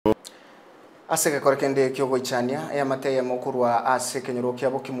Aseke korekende kyogo ichania Nyamache ya mokurwa ase kenyoro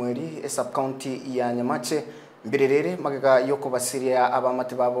kyabo kimweri sub county ya Nyamache mbirerere magega yoko basiria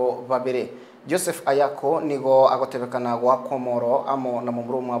abamate babo babere Joseph Ayako nigo agotebekana gwa komoro amo na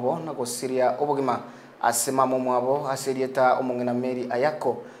mumuru mwabo na gosiria obogima asema mwabo asirieta omongena Mary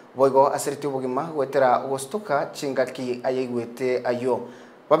Ayako boigo asiriti obogima gwetera ugostuka chingaki ayegwete ayo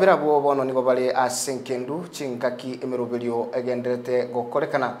babera bo bono nigo bale asenkendu chingaki emerobelio egenderete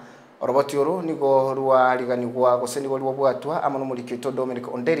gokorekana Orobotioro nigo ruwa liganigwa gosenigo liwa bwatwa amano mulikito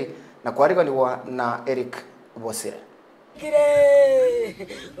Dominic Onderi na kwariganigwa na Eric Bosire.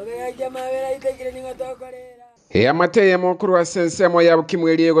 Nyamache ya mokurwa sensemo ya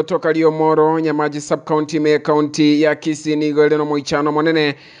kimweli gotoka Liomoro Nyamache sub county me county ya Kisii nigo leno moichano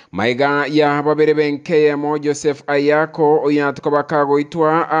monene maiga ya babere benke mo Joseph Ayako oyatkoba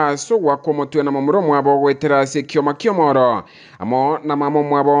goitwa asogwa komotwe na mamuro mwabo gwetera sekioma kiomoro amo na mamo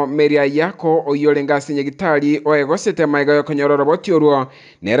mwabo Mary Ayako oyolenga sinyegitali oegosete maiga yo konyororo botiorwo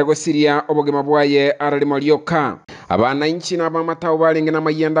nerego siria obogema bwaye aralimo lyoka abana inchi na bamatao balenge na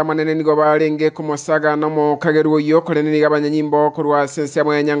mayenda manene nigo balenge kumosaga namo kageruo yoko nini gabanyanyimbo kurwa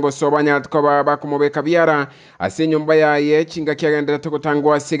sensemo ya nyango sobanya tkoba bakumobeka biara asenyumba yaye chinga kiagendera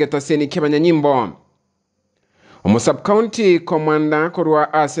tokotangwa sigeta seni kibanyanyimbo Sub county commander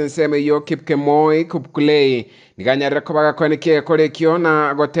kurwa asensemo yo kipkemoi kupkulei niganyarira kobaga kweneke kolekyo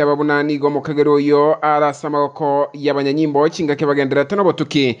na goteba bunani go mukagero yo arasamako yabanyanyimbo chinga kibagendera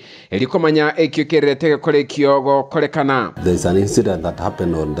tanobotuki elikomanya ekyokerete kolekyo go kolekana. There's an incident that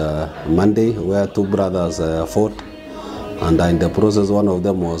happened on the Monday where two brothers fought, and in the process one of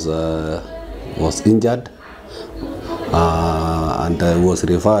them was injured, and was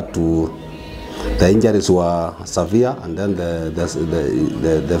referred to. The injuries were severe, and then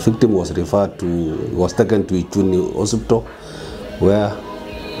the victim was taken to Ichuni Hospital, where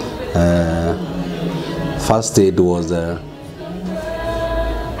first aid was.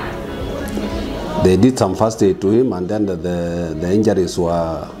 They did some first aid to him, and then the injuries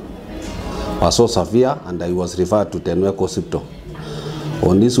were so severe, and he was referred to Tenwek Hospital.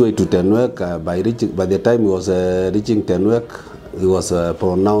 On his way to Tenwek, by the time he was reaching Tenwek, he was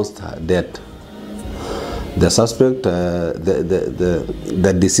pronounced dead. The suspect,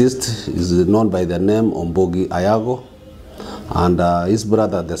 the deceased, is known by the name Ombogi Ayako, and his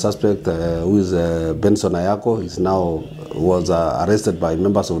brother, the suspect, who is Benson Ayako, was arrested by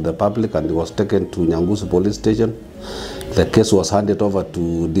members of the public, and he was taken to Nyangusu police station. The case was handed over to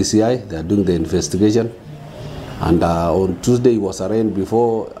DCI. They are doing the investigation, and on Tuesday he was arraigned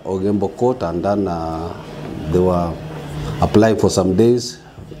before Ogembo court, and then they were applying for some days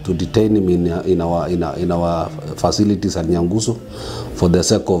to detain him in our facilities at Nyangusu for the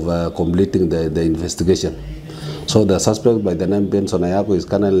sake of completing the investigation. So the suspect by the name Benson Ayako is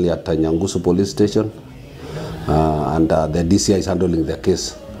currently at Nyangusu police station, and the DCI is handling the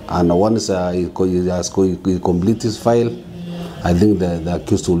case. And once he completes his file, I think the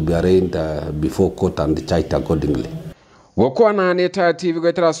accused will be arraigned before court and charged accordingly. Wokwana neta TV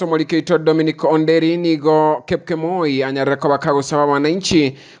gwetera somolikito Dominic Onderi nigo kepkemoi anyareko bakago saba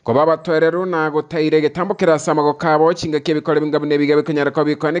wananchi ko baba twereru na gutaire getambukira samago kabo chinga kebikole bingabune bigabe kunyareko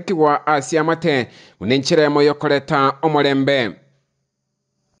bikonekwa Nyamache munenchire moyo koleta omorembe.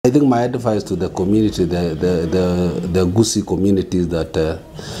 I think my advice to the community, the Gusii community, is that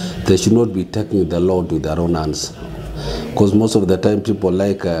they should not be taking the law to their own hands, because most of the time people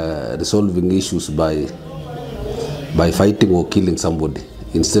like resolving issues by fighting or killing somebody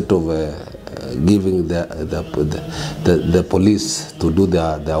instead of giving the police to do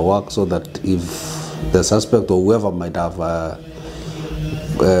their work, so that if the suspect or whoever might have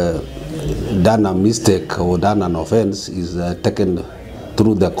done a mistake or done an offense is taken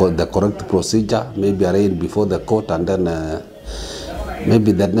through the correct procedure, maybe arraigned before the court, and then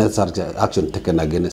maybe the necessary action taken against